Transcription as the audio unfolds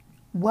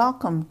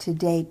Welcome to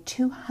day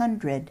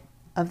 200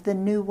 of the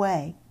New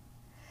Way.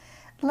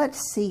 Let's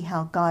see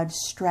how God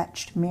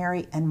stretched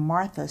Mary and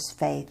Martha's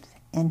faith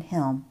in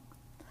Him.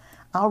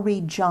 I'll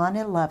read John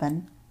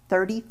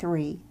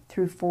 11:33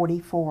 through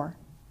 44.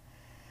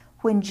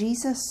 When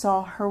Jesus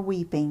saw her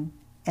weeping,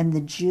 and the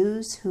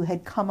Jews who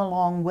had come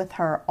along with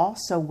her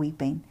also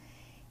weeping,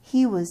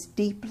 He was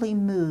deeply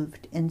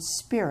moved in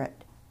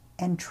spirit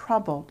and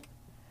troubled.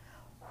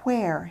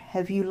 "Where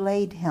have you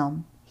laid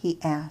him?"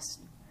 He asked.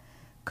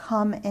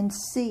 "Come and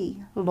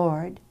see,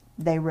 Lord,"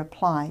 they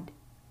replied.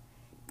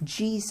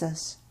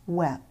 Jesus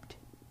wept.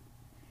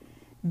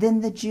 Then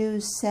the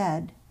Jews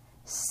said,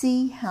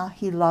 "See how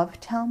he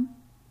loved him?"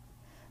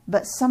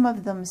 But some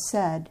of them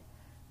said,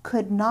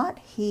 "Could not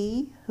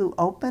he who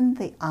opened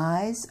the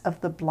eyes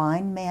of the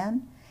blind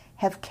man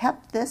have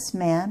kept this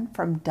man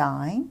from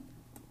dying?"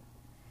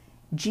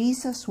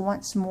 Jesus,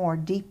 once more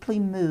deeply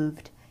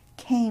moved,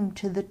 came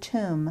to the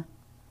tomb.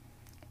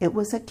 It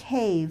was a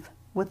cave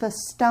with a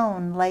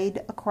stone laid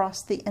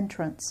across the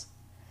entrance.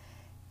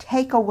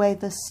 "Take away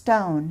the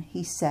stone,"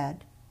 he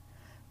said.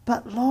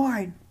 "But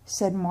Lord,"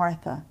 said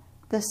Martha,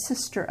 the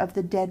sister of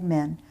the dead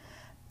man,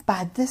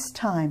 "by this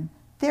time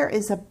there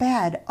is a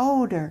bad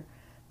odor,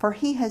 for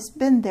he has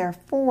been there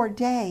 4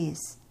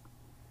 days."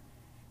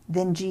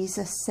 Then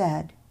Jesus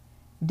said,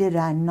 "Did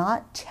I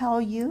not tell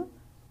you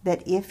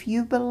that if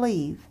you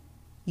believe,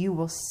 you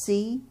will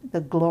see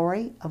the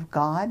glory of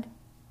God?"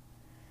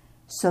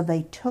 So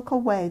they took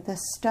away the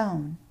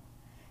stone.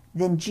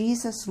 Then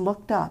Jesus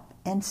looked up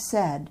and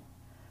said,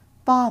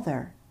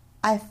 "Father,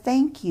 I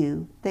thank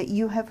you that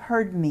you have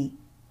heard me.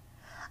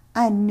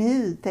 I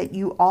knew that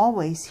you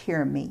always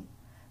hear me,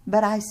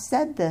 but I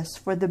said this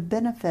for the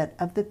benefit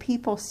of the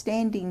people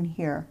standing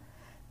here,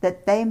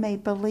 that they may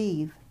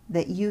believe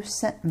that you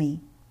sent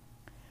me."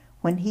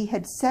 When he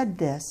had said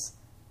this,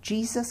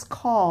 Jesus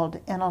called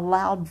in a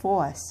loud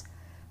voice,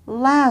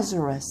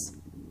 "Lazarus,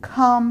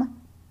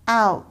 come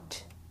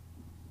out."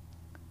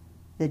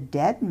 The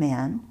dead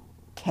man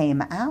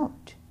came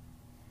out,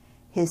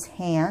 his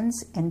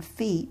hands and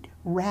feet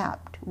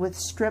wrapped with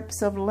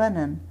strips of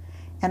linen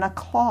and a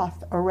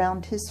cloth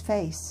around his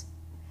face.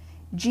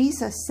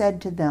 Jesus said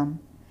to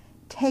them,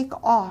 "Take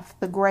off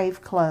the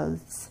grave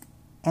clothes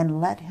and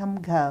let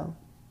him go."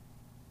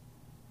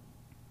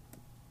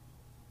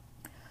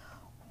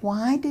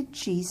 Why did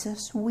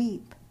Jesus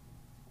weep?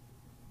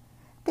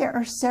 There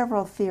are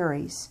several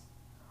theories.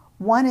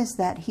 One is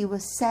that he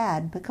was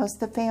sad because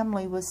the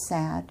family was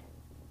sad.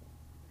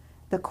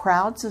 The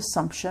crowd's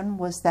assumption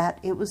was that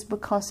it was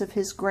because of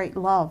his great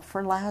love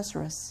for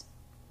Lazarus.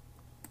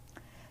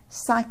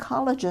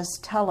 Psychologists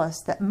tell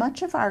us that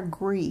much of our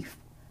grief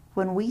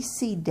when we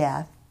see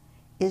death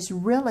is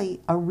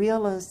really a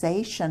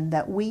realization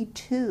that we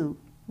too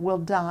will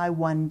die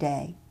one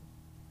day.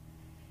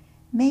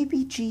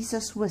 Maybe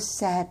Jesus was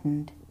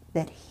saddened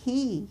that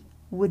he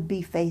would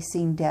be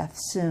facing death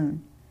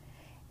soon,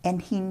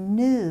 and he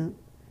knew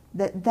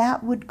that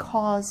that would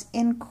cause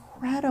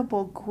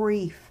incredible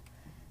grief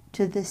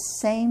to this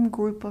same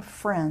group of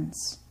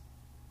friends.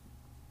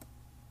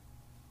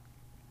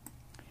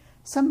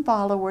 Some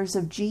followers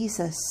of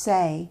Jesus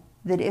say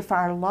that if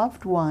our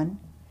loved one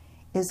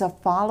is a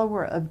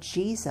follower of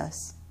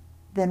Jesus,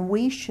 then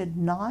we should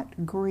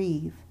not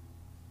grieve,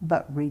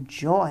 but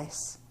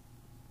rejoice.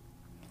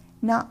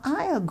 Now,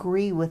 I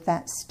agree with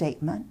that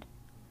statement,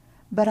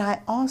 but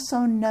I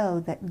also know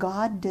that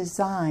God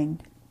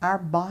designed our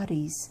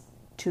bodies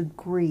to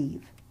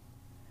grieve.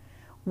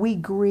 We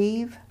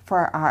grieve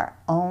for our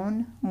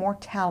own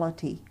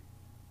mortality,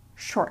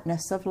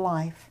 shortness of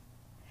life,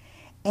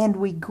 and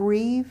we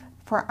grieve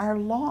for our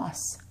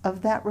loss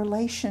of that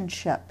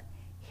relationship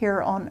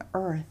here on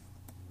earth.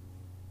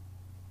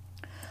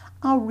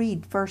 I'll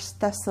read 1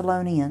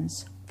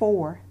 Thessalonians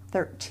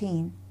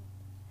 4:13.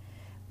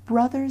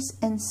 "Brothers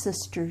and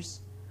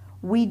sisters,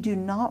 we do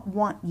not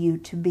want you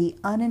to be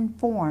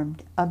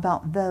uninformed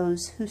about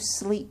those who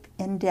sleep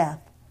in death,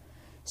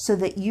 so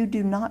that you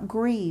do not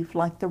grieve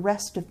like the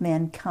rest of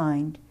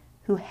mankind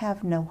who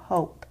have no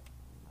hope."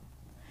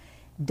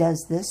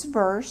 Does this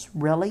verse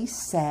really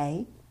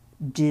say,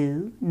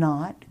 "Do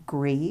not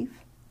grieve"?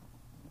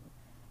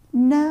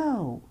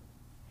 No.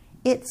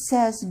 It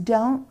says,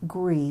 don't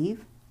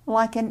grieve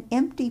like an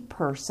empty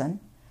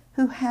person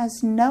who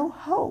has no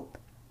hope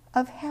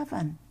of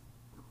heaven.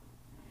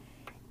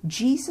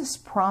 Jesus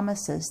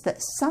promises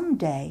that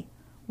someday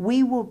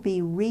we will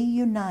be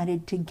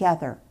reunited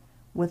together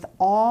with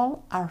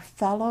all our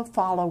fellow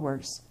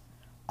followers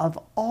of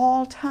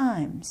all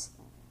times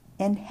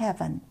in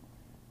heaven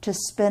to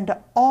spend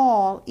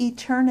all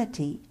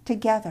eternity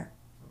together.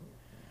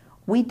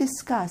 We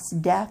discuss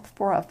death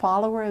for a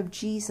follower of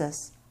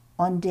Jesus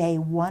on day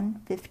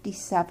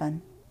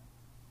 157.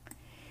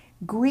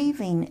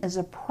 Grieving is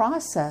a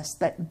process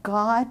that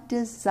God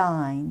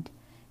designed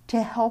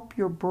to help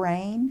your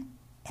brain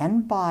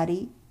and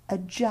body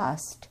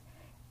adjust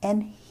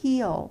and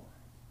heal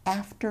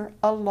after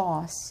a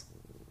loss.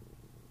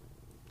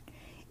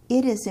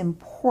 It is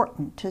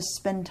important to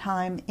spend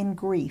time in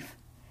grief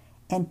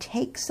and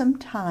take some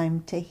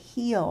time to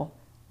heal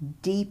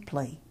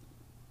deeply.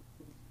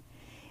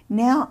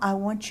 Now I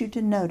want you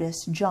to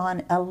notice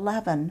John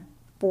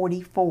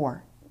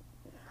 11:44.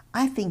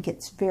 I think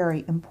it's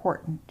very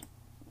important.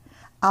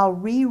 I'll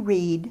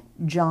reread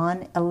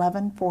John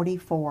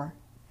 11:44.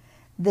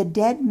 The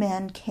dead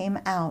man came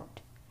out,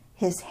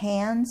 his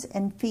hands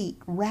and feet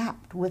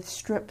wrapped with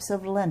strips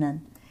of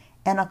linen,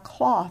 and a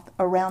cloth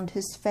around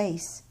his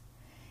face.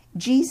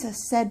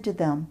 Jesus said to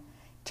them,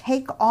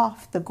 "Take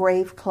off the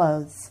grave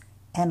clothes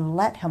and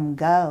let him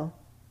go."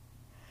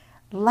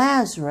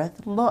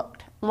 Lazarus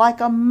looked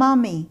like a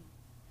mummy.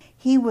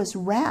 He was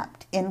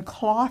wrapped in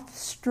cloth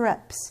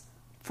strips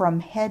from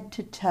head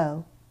to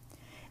toe.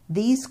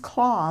 These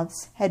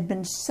cloths had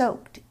been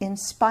soaked in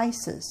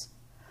spices,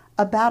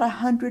 about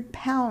 100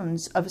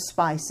 pounds of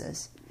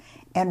spices,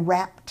 and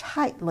wrapped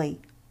tightly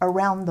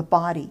around the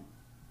body.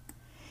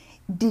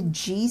 Did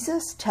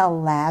Jesus tell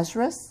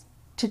Lazarus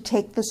to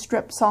take the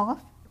strips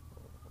off?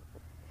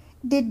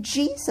 Did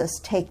Jesus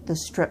take the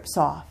strips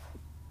off?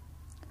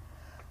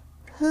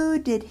 Who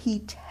did he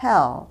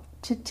tell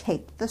to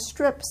take the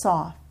strips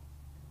off?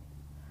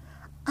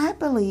 I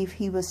believe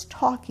he was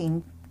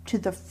talking to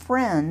the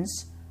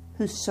friends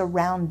who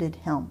surrounded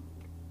him.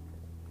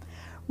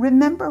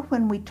 Remember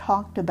when we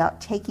talked about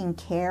taking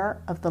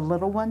care of the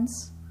little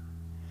ones?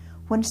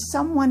 When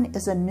someone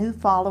is a new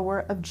follower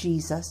of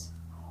Jesus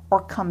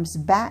or comes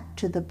back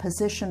to the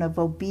position of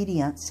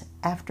obedience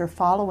after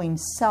following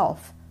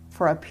self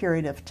for a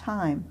period of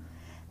time,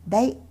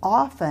 they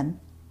often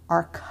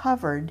are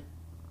covered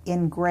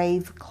in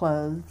grave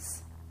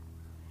clothes.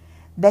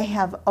 They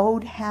have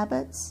old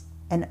habits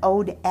and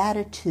old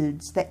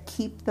attitudes that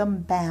keep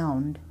them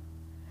bound.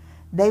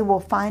 They will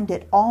find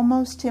it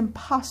almost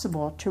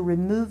impossible to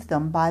remove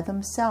them by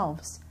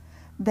themselves.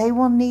 They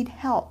will need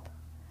help,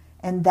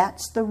 and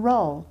that's the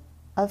role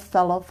of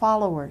fellow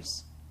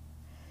followers.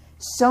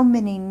 So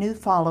many new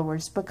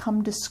followers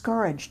become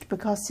discouraged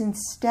because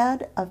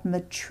instead of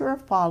mature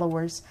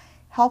followers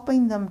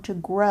helping them to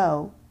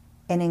grow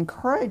and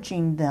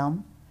encouraging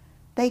them,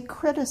 they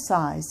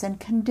criticize and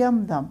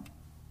condemn them.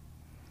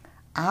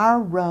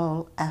 Our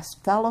role as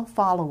fellow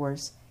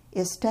followers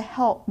is to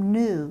help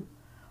new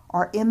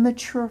or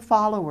immature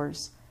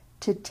followers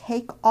to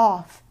take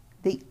off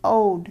the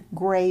old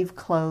grave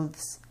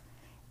clothes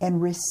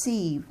and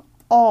receive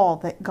all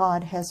that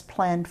God has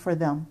planned for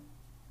them.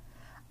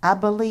 I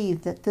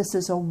believe that this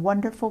is a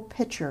wonderful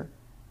picture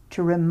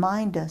to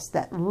remind us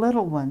that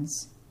little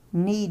ones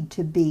need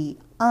to be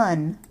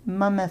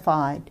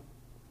unmummified.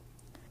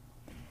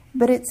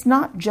 But it's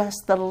not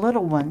just the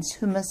little ones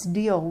who must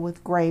deal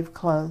with grave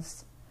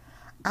clothes.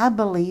 I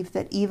believe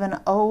that even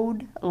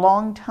old,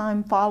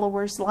 long-time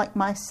followers like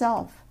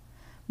myself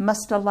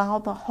must allow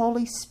the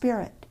Holy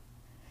Spirit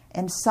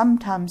and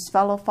sometimes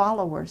fellow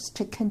followers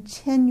to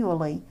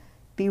continually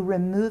be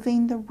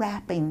removing the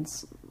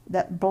wrappings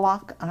that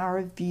block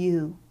our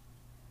view.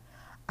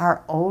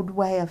 Our old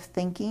way of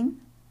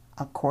thinking,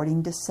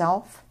 according to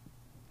self,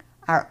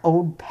 our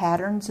old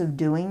patterns of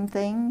doing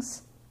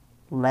things,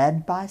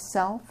 led by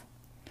self,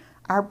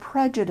 our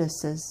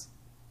prejudices,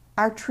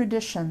 our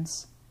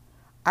traditions,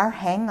 our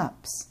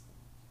hang-ups.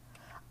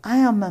 I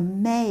am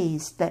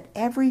amazed that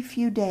every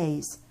few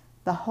days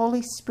the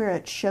Holy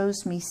Spirit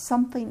shows me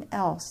something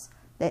else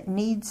that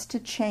needs to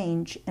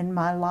change in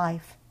my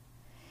life.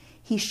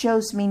 He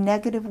shows me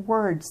negative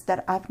words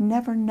that I've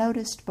never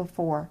noticed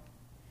before.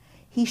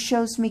 He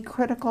shows me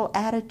critical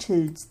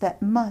attitudes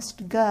that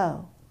must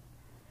go.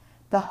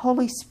 The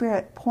Holy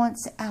Spirit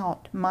points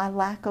out my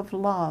lack of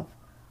love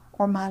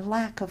or my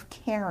lack of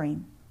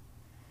caring.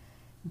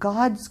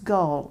 God's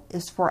goal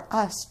is for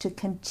us to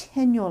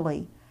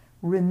continually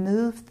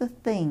remove the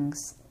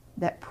things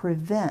that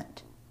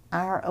prevent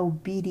our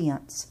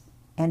obedience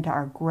and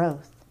our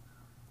growth.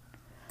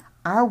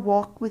 Our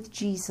walk with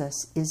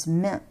Jesus is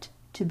meant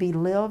to be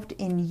lived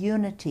in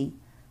unity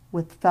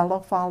with fellow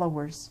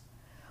followers.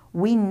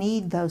 We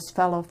need those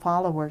fellow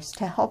followers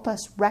to help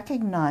us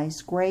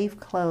recognize grave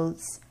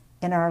clothes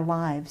in our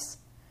lives.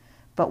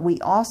 But we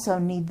also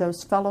need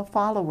those fellow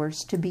followers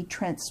to be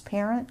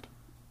transparent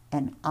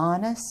and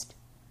honest,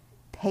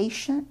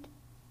 patient,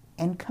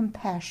 and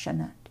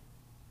compassionate.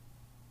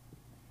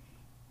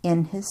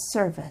 In his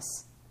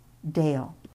service, Dale.